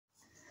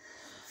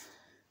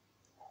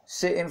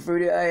Sitting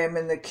through the AM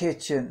in the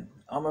kitchen.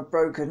 I'm a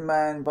broken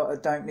man, but I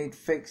don't need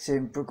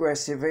fixing.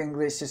 Progressive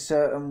English a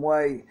certain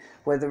way.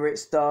 Whether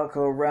it's dark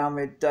or around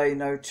midday,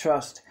 no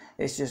trust.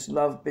 It's just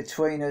love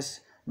between us.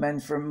 Men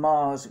from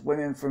Mars,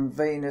 women from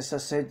Venus. I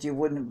said you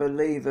wouldn't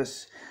believe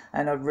us,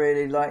 and I'd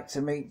really like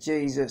to meet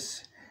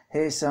Jesus.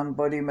 Hear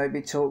somebody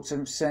maybe talk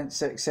some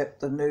sense,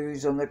 accept the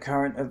news on the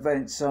current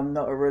events. I'm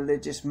not a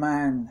religious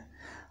man.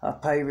 I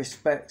pay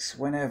respects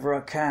whenever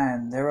I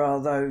can. There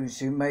are those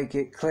who make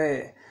it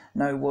clear.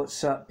 Know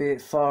what's up, be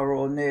it far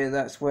or near.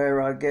 That's where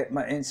I get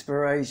my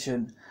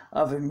inspiration.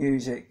 Other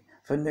music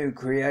for new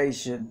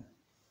creation.